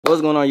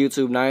What's going on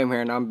YouTube? Naeem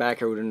here, and I'm back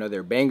here with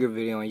another banger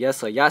video. And yes,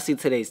 so y'all see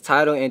today's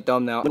title and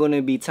thumbnail. I'm going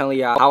to be telling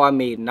y'all how I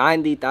made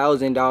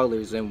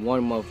 $90,000 in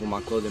 1 month with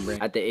my clothing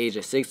brand at the age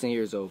of 16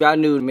 years old. If y'all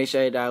new, make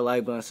sure you hit that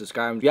like button,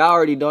 subscribe. If y'all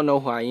already don't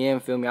know who I am,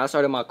 feel me, I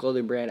started my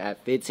clothing brand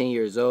at 15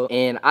 years old,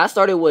 and I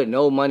started with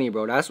no money,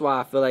 bro. That's why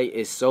I feel like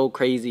it's so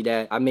crazy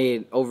that I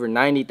made over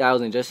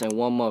 $90,000 just in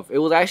 1 month. It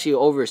was actually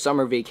over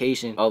summer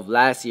vacation of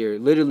last year,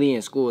 literally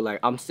in school. Like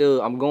I'm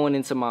going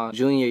into my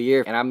junior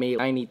year, and I made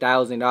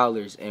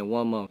 $90,000 in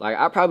 1 month. Like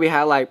I probably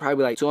had like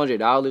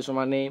 $200 for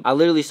my name. I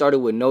literally started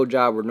with no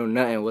job or no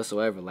nothing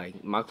whatsoever.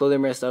 Like my clothing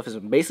brand stuff is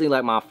basically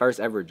like my first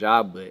ever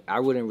job, but I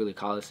wouldn't really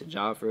call this a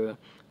job for real.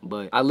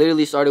 But I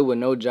literally started with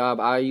no job.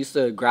 I used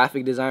to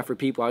graphic design for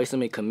people. I used to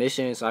make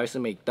commissions. So I used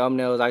to make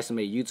thumbnails. I used to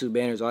make YouTube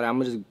banners, all that. I'm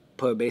gonna just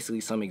put basically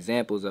some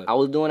examples of. I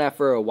was doing that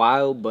for a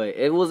while, but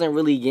it wasn't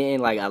really getting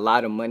like a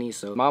lot of money.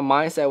 So my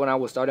mindset when I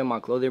was starting my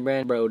clothing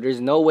brand, bro,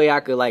 there's no way I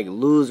could like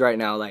lose right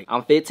now. Like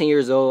I'm 15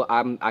 years old.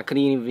 I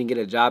couldn't even get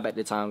a job at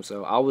the time.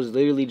 So I was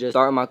literally just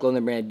starting my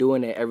clothing brand,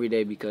 doing it every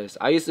day, because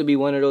I used to be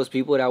one of those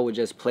people that would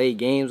just play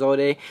games all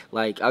day.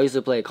 Like I used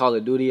to play Call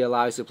of Duty a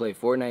lot. I used to play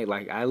Fortnite.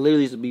 Like I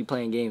literally used to be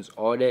playing games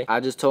all day.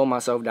 I just told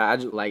myself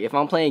that like if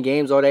I'm playing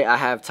games all day, I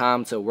have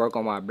time to work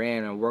on my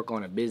brand and work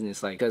on a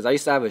business. Like because I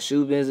used to have a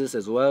shoe business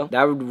as well.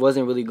 That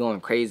wasn't really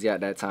going crazy at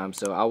that time.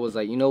 So I was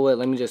like, you know what,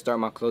 let me just start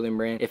my clothing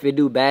brand. If it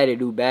do bad, it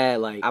do bad.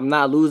 Like I'm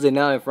not losing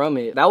nothing from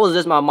it. That was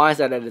just my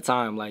mindset at the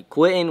time. Like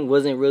quitting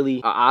wasn't really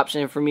an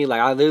option for me.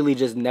 Like I literally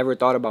just never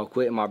thought about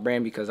quitting my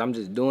brand, because I'm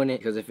just doing it.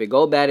 Because if it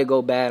go bad, it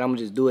go bad. I'm gonna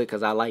just do it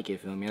because I like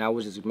it, feel me? And I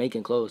was just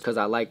making clothes because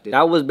I liked it.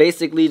 That was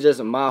basically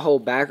just my whole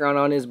background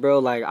on this, bro.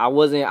 Like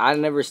I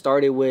never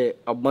started with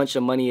a bunch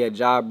of money, a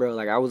job, bro.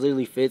 Like I was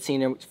literally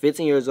 15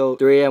 years old,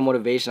 3 a.m.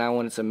 motivation. I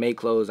wanted to make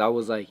clothes.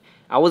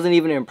 I wasn't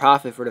even in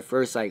profit for the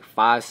first like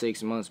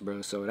 5-6 months,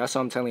 bro. So that's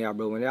what I'm telling y'all,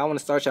 bro. When y'all want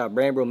to start y'all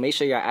brand, bro, make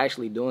sure y'all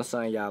actually doing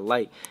something y'all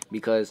like,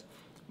 because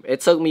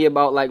it took me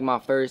about like my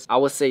first, I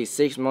would say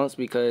 6 months,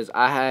 because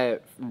I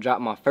had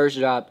dropped my first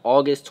job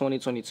August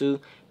 2022.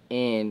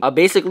 And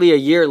basically a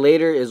year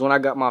later is when I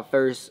got my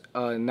first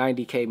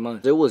 90K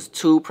month. It was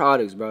 2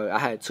 products, bro. I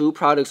had 2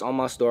 products on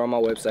my store, on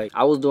my website.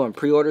 I was doing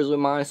pre-orders with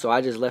mine, so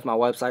I just left my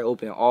website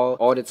open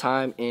all the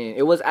time. And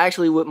it was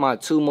actually with my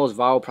 2 most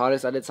viral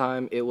products at the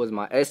time. It was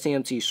my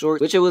STMT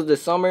shorts, which it was the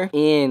summer,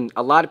 and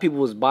a lot of people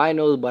was buying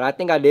those, but I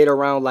think I did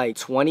around like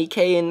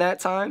 20K in that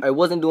time. I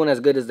wasn't doing as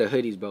good as the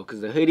hoodies, bro,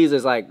 because the hoodies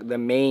is like the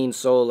main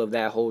soul of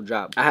that whole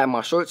drop. I had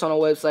my shorts on the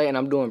website, and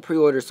I'm doing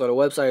pre-orders, so the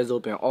website is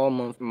open all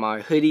month.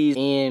 My hoodies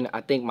and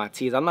I think my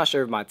tees. I'm not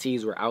sure if my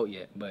tees were out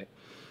yet, but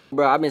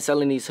bro, I've been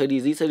selling these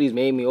hoodies. These hoodies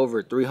made me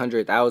over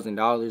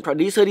 $300,000.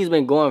 These hoodies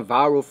been going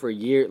viral for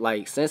years.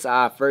 Like since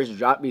I first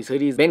dropped these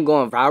hoodies, been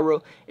going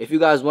viral. If you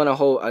guys want to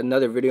hold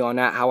another video on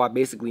that, how I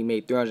basically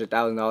made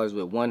 $300,000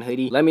 with 1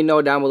 hoodie, let me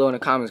know down below in the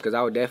comments, because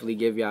I would definitely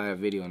give y'all a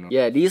video on them.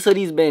 Yeah, these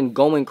hoodies been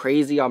going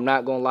crazy. I'm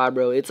not gonna lie,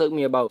 bro. It took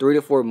me about 3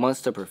 to 4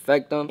 months to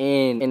perfect them.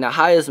 And in the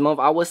highest month,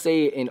 I would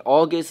say in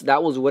August,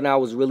 that was when I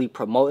was really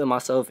promoting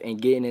myself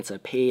and getting into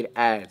paid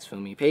ads, feel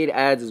me? Paid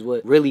ads is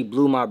what really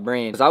blew my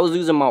brand, because I was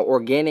using my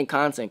organic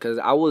content, because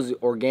I was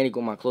organic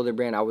with my clothing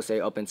brand, I would say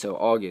up until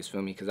August,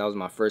 feel me? Because that was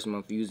my first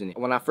month using it.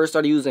 When I first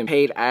started using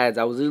paid ads,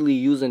 I was literally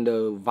using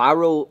the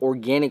viral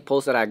organic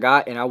posts that I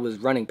got, and I was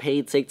running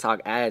paid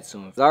TikTok ads to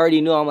them. I already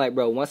knew, I'm like,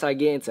 bro, once I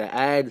get into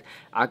ads,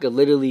 I could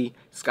literally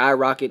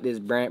skyrocket this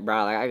brand,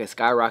 bro. Like I could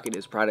skyrocket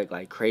this product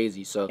like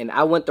crazy. So, and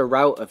I went the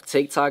route of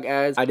TikTok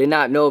ads. I did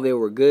not know if they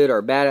were good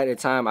or bad at the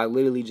time. I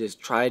literally just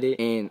tried it,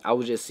 and I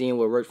was just seeing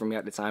what worked for me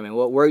at the time. And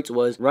what worked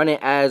was running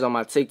ads on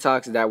my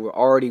TikToks that were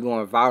already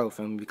going viral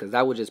for me, because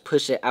that would just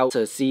push it out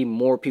to see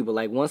more people.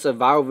 Like once a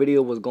viral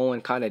video was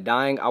going kind of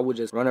dying, I would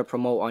just run a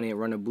promote on it,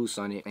 run a boost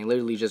on it, and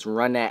literally just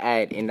run that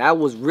ad. And that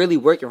was really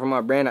working for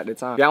my brand at the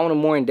time. If y'all want a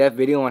more in-depth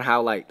video on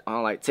how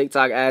like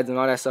TikTok ads and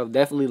all that stuff,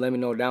 definitely let me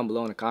know down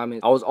below in the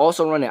comments. I was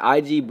also running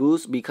IG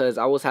boost, because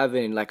I was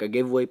having like a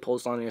giveaway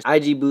post on there.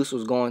 IG boost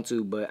was going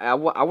to, but I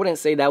wouldn't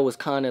say that was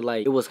kind of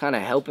like, it was kind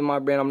of helping my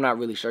brand. I'm not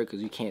really sure,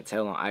 because you can't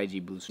tell on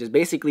IG boost. Just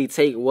basically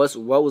take what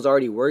was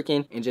already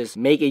working and just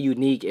make it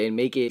unique and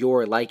make it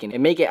your liking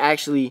and make it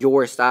actually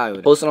your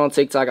style. Posting on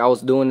TikTok, I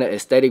was doing the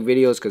aesthetic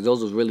videos, because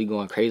those was really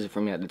going crazy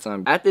for me at the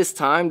time. At this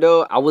time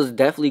though, I was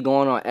definitely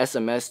going on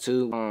SMS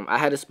too. I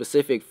had a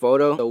specific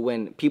photo, so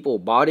when people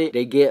bought it,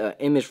 they get an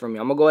image from me.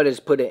 I'm gonna go ahead and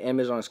just put an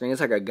image on the screen.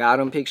 It's like a got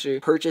 'em picture.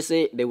 Purchase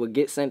it, they would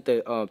get sent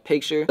the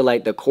picture to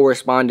like the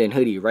corresponding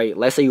hoodie, right?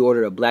 Let's say you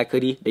ordered a black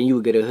hoodie, then you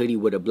would get a hoodie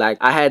with a black.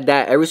 I had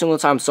that every single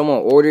time someone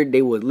ordered.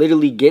 They would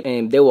literally get,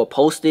 and they will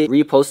post it,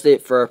 repost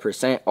it for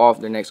 1%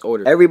 off their next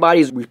order.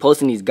 Everybody's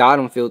reposting these got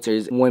 'em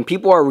filters. When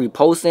people are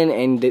reposting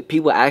and the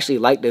people actually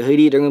like the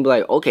hoodie, they're gonna be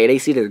like, okay, they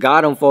see this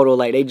got 'em photo,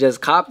 like they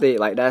just copped it,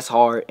 like that's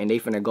hard, and they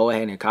finna go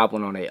ahead and cop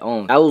one on their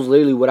own. That was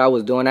literally what I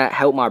was doing. That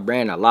helped my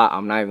brand a lot.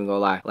 I'm not even gonna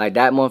lie. Like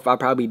that month I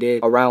probably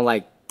did around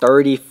like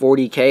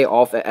 30-40K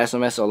off at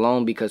SMS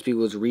alone because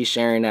people was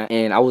resharing that,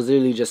 and I was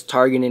literally just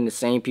targeting the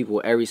same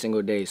people every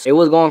single day. So it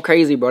was going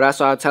crazy, bro. That's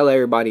why I tell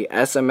everybody,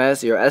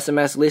 SMS, your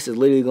SMS list is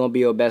literally gonna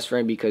be your best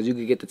friend, because you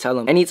could get to tell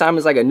them anytime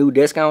it's like a new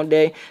discount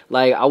day.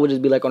 Like I would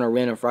just be like on a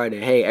random Friday,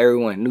 hey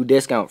everyone, new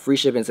discount, free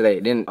shipping today.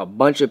 Then a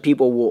bunch of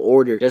people will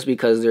order just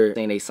because they're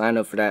saying they signed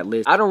up for that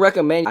list. I don't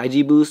recommend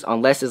IG boost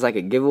unless it's like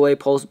a giveaway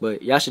post,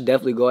 but y'all should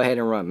definitely go ahead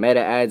and run meta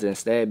ads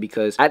instead,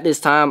 because at this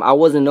time I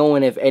wasn't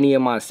knowing if any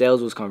of my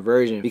sales was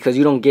conversion, because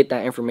you don't get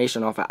that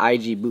information off of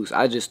IG boost.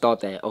 I just thought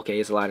that, okay,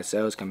 it's a lot of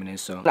sales coming in,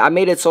 so I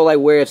made it so like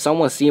where if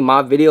someone see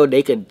my video,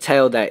 they could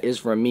tell that it's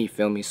from me,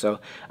 feel me? So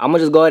I'm gonna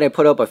just go ahead and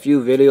put up a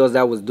few videos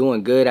that was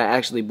doing good. I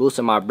actually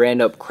boosted my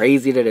brand up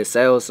crazy to the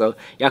sales, so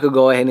y'all could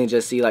go ahead and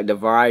just see like the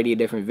variety of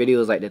different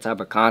videos, like the type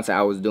of content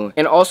I was doing.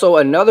 And also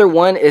another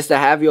one is to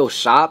have your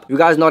shop. You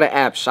guys know the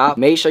app Shop.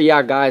 Make sure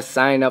y'all guys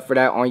sign up for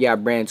that on your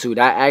brand too.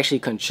 That actually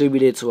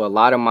contributed to a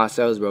lot of my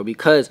sales, bro,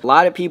 because a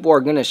lot of people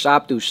are gonna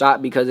shop through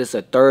Shop because it's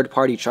a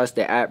third-party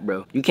trusted app,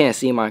 bro. You can't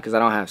see mine because I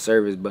don't have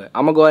service, but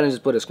I'm gonna go ahead and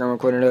just put a screen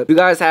recording up. If you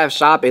guys have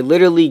Shop, it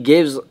literally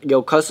gives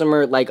your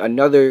customer like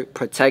another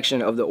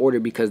protection of the order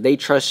because they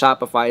trust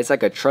Shopify. It's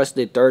like a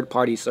trusted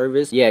third-party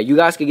service. Yeah, you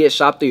guys can get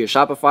Shop through your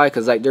Shopify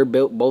because like they're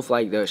built both,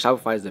 like the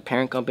Shopify is the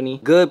parent company.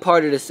 Good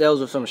part of the sales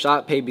was from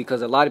Shop Pay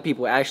because a lot of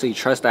people actually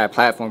trust that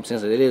platform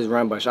since it is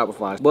run by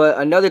Shopify. But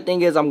another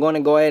thing is, I'm going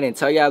to go ahead and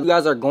tell y'all, you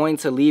guys are going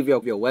to leave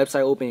your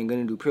website open and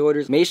going to do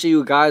pre-orders. Make sure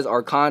you guys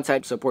are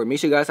contact support. Make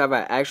sure you guys have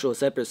an actual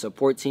separate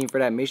support team for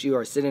that. Make sure you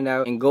are sitting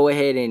out and go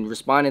ahead and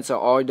responding to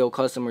all those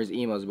customers'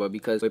 emails, bro.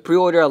 Because with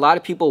pre-order, a lot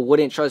of people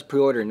wouldn't trust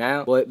pre-order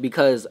now, but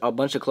because a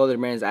bunch of clothing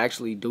brands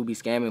actually do be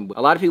scamming. But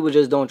a lot of people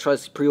just don't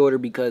trust pre-order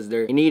because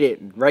they need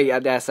it right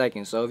at that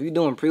second. So if you're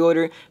doing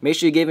pre-order, make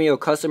sure you're giving your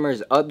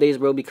customers updates,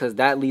 bro, because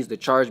that leads to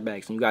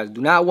chargebacks. And you guys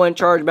do not want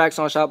chargebacks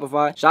on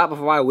Shopify.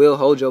 Shopify will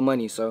hold your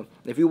money. So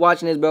if you're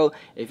watching this, bro,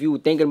 if you were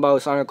thinking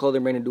about starting a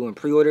clothing brand and doing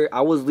pre-order,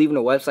 I was leaving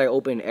the website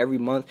open every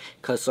month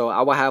because so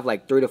I will have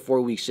like 3 to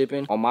 4 weeks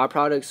shipping on my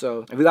products.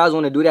 So if you guys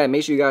want to do that,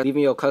 make sure you guys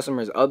leaving your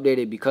customers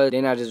updated, because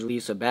then I just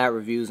leave some bad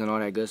reviews and all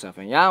that good stuff.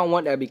 And y'all don't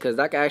want that because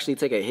that can actually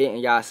take a hit in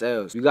y'all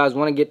sales. You guys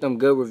want to get them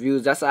good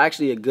reviews. That's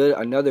actually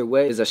another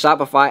way is a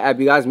Shopify app.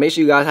 You guys make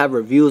sure you guys have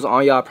reviews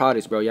on y'all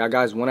products, bro. Y'all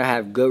guys want to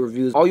have good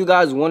reviews. All you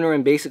guys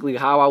wondering basically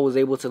how I was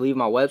able to leave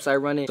my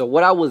website running. So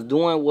what I was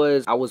doing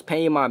was I was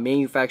paying my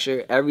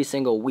manufacturer every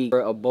single week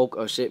for a bulk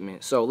of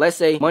shipment. So let's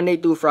say Monday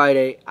through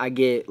Friday I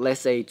get, let's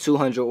say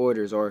 200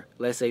 orders, or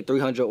let's say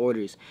 300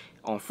 orders.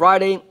 On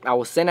Friday, I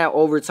will send that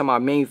over to my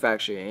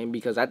manufacturer, and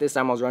because at this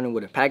time I was running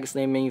with a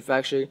Pakistan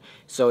manufacturer,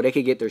 so they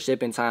could get their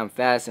shipping time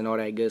fast and all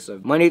that good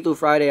stuff. Monday through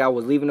Friday, I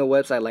was leaving the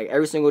website, like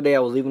every single day I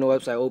was leaving the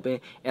website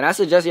open, and I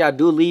suggest y'all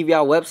do leave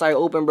y'all website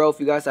open, bro, if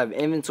you guys have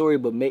inventory.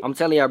 But I'm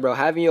telling y'all, bro,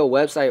 having your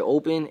website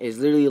open is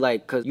literally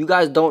like, because you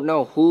guys don't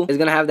know who is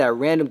gonna have that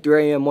random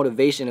 3 a.m.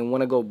 motivation and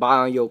want to go buy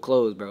on your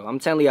clothes, bro. I'm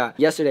telling y'all,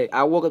 yesterday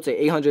I woke up to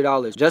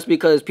 $800 just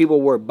because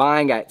people were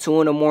buying at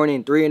 2 in the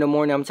morning, 3 in the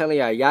morning. I'm telling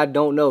y'all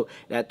don't know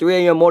that 3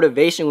 a.m.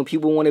 motivation when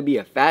people want to be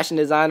a fashion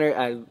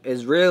designer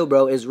is real,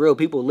 bro. It's real.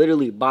 People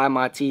literally buy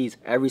my tees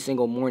every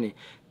single morning.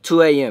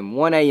 2 a.m.,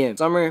 1 a.m.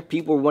 Summer,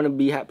 people are going to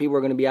be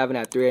having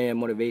that 3 a.m.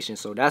 motivation.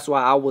 So that's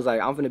why I was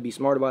like, I'm going to be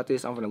smart about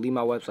this. I'm going to leave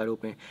my website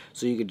open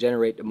so you can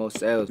generate the most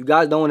sales. If you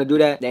guys don't want to do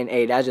that, then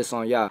hey, that's just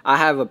on y'all. I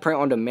have a print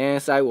on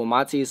demand site with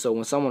my tees, so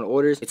when someone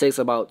orders, it takes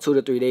about 2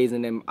 to 3 days,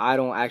 and then I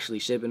don't actually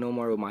ship it no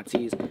more with my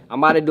tees.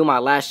 I'm about to do my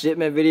last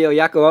shipment video.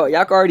 Y'all can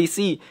already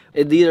see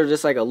these are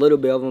just like a little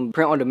bit of them.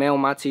 Print on demand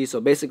with my tees,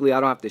 so basically I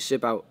don't have to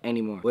ship out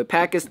anymore. With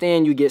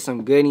Pakistan, you get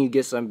some good and you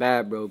get some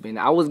bad, bro. And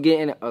I was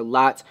getting a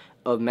lot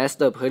of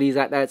messed up hoodies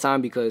at that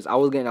time because I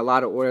was getting a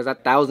lot of orders.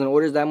 1,000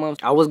 orders that month.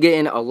 I was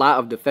getting a lot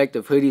of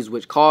defective hoodies,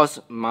 which caused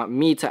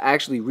me to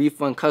actually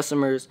refund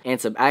customers and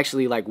to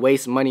actually like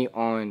waste money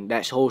on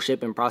that whole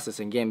shipping process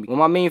again. When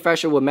my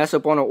manufacturer would mess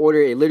up on an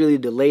order, it literally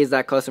delays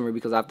that customer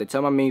because I have to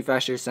tell my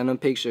manufacturer, send them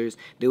pictures.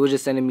 They were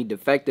just sending me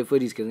defective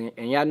hoodies,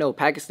 and y'all know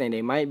Pakistan,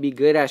 they might be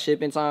good at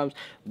shipping times,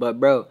 but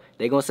bro,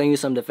 they gonna send you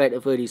some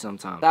defective hoodies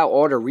sometimes. Without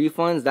all the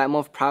refunds, that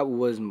month probably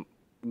was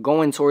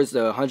going towards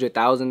the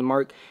 100,000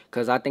 mark,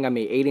 because I think I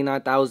made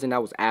 89,000.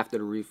 That was after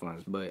the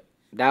refunds. But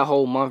that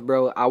whole month,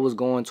 bro, I was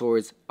going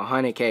towards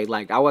 100K.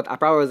 Like I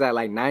probably was at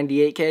like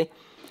 98K.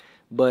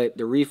 But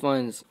the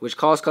refunds, which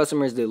caused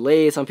customers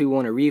delays, some people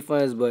wanted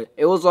refunds, but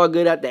it was all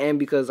good at the end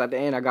because at the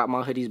end I got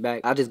my hoodies back.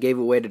 I just gave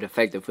away the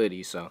defective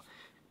hoodies, so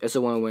it's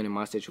a win-win in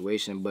my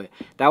situation. But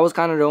that was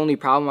kind of the only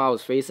problem I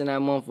was facing that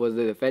month, was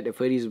the defective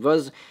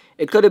hoodies.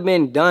 It could have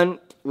been done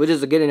with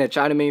just getting a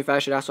China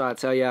manufacturer. That's why I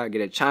tell y'all,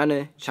 get a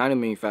China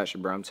manufacturer,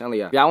 bro. I'm telling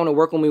y'all. Y'all want to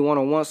work with me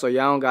one-on-one, so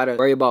y'all don't got to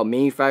worry about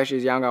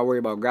manufacturers. Y'all don't got to worry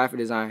about graphic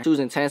design.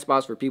 Choosing 10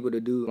 spots for people to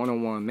do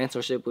one-on-one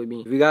mentorship with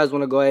me. If you guys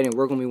want to go ahead and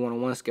work with me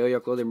one-on-one, scale your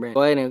clothing brand,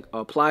 go ahead and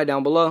apply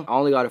down below. I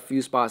only got a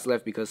few spots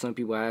left because some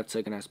people have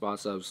taken that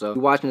spots up. So if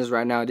you're watching this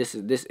right now, this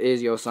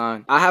is your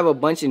sign. I have a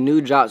bunch of new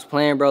drops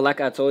planned, bro.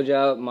 Like I told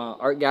y'all, my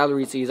art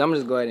gallery tees. I'm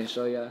just go ahead and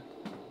show y'all.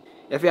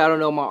 If y'all don't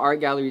know my art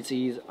gallery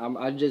tees,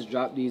 I just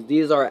dropped these.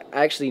 These are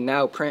actually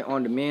now print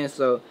on demand,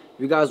 so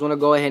you guys want to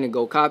go ahead and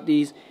go cop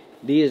these,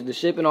 the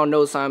shipping on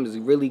those times is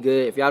really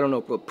good. If y'all don't know,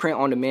 put print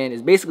on demand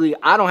is basically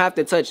I don't have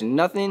to touch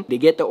nothing. They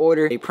get the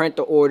order, they print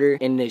the order,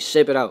 and they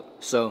ship it out.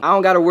 So I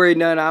don't gotta worry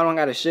nothing. I don't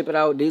gotta ship it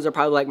out. These are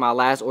probably like my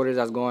last orders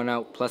that's going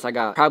out. Plus I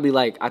got probably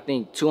like I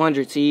think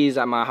 200 tees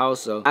at my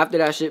house. So after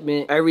that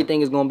shipment, everything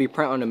is gonna be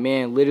print on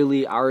demand.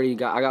 Literally, I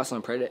got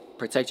some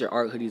Protect Your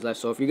Art hoodies left.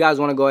 So if you guys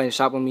want to go ahead and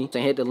shop with me,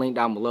 then hit the link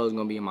down below. It's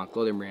gonna be in my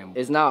clothing brand.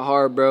 It's not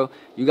hard, bro.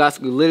 You guys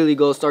can literally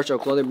go start your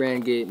clothing brand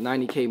and get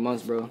 90K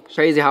months, bro. It's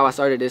crazy how I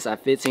started this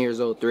at 15 years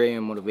old, 3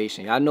 a.m.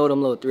 motivation. Y'all know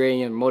them little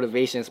 3 a.m.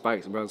 motivation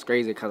spikes, bro. It's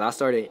crazy because I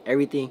started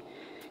everything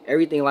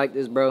like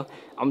this, bro.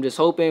 I'm just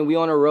hoping we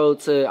on the road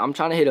to, I'm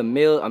trying to hit a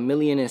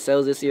million in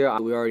sales this year.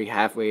 We're already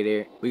halfway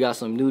there. We got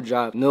some new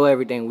drops, new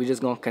everything. We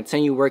just gonna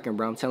continue working,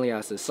 bro. I'm telling y'all,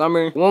 it's the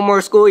summer. One more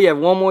school, you have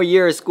one more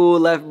year of school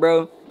left,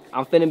 bro.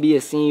 I'm finna be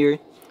a senior.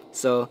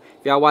 So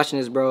if y'all watching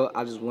this, bro,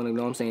 I just want to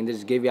know what I'm saying,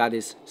 just give y'all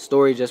this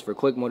story just for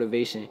quick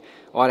motivation,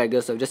 all that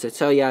good stuff, just to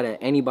tell y'all that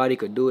anybody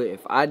could do it.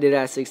 If I did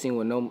at 16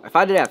 with no, if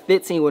I did at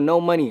 15 with no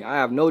money, I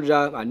have no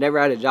job. I never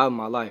had a job in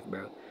my life,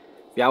 bro.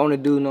 If y'all want to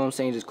do, know what I'm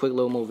saying, just quick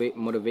little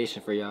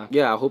motivation for y'all.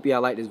 Yeah, I hope y'all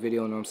like this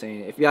video, know what I'm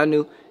saying. If y'all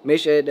new, make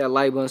sure to hit that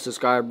like button,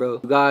 subscribe, bro.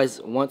 If you guys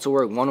want to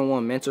work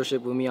one-on-one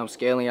mentorship with me, I'm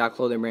scaling y'all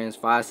clothing brands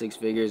 5-6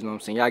 figures, know what I'm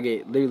saying. Y'all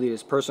get literally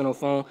this personal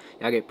phone.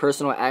 Y'all get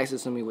personal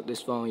access to me with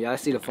this phone. Y'all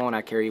see the phone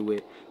I carry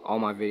with all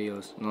my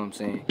videos, know what I'm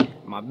saying.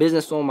 My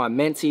business phone, my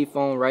mentee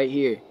phone right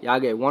here. Y'all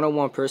get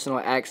one-on-one personal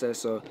access.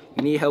 So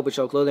you need help with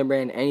your clothing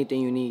brand,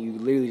 anything you need, you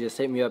literally just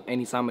hit me up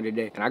any time of the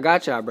day. And I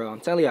got y'all, bro. I'm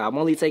telling y'all, I'm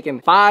only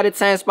taking 5 to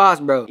 10 spots,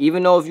 bro.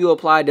 Even though if you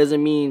apply,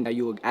 doesn't mean that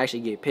you will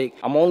actually get picked.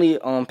 I'm only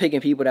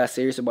picking people that's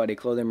serious about their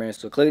clothing brand.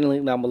 So click the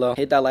link down below,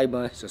 hit that like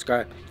button,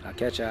 subscribe. I'll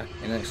catch y'all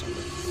in the next one,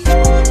 bro.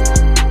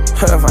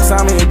 If I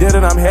saw me and did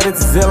it, I'm headed to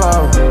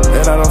Zillow.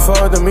 And I don't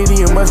forward the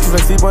medium much cause I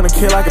sleep on the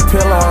kid like a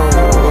pillow.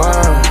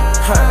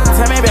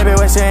 Tell me, baby,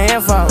 what's your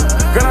info?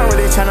 Girl, I'm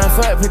really tryna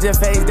fuck, put your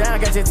face down,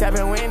 got you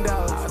tapping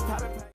windows.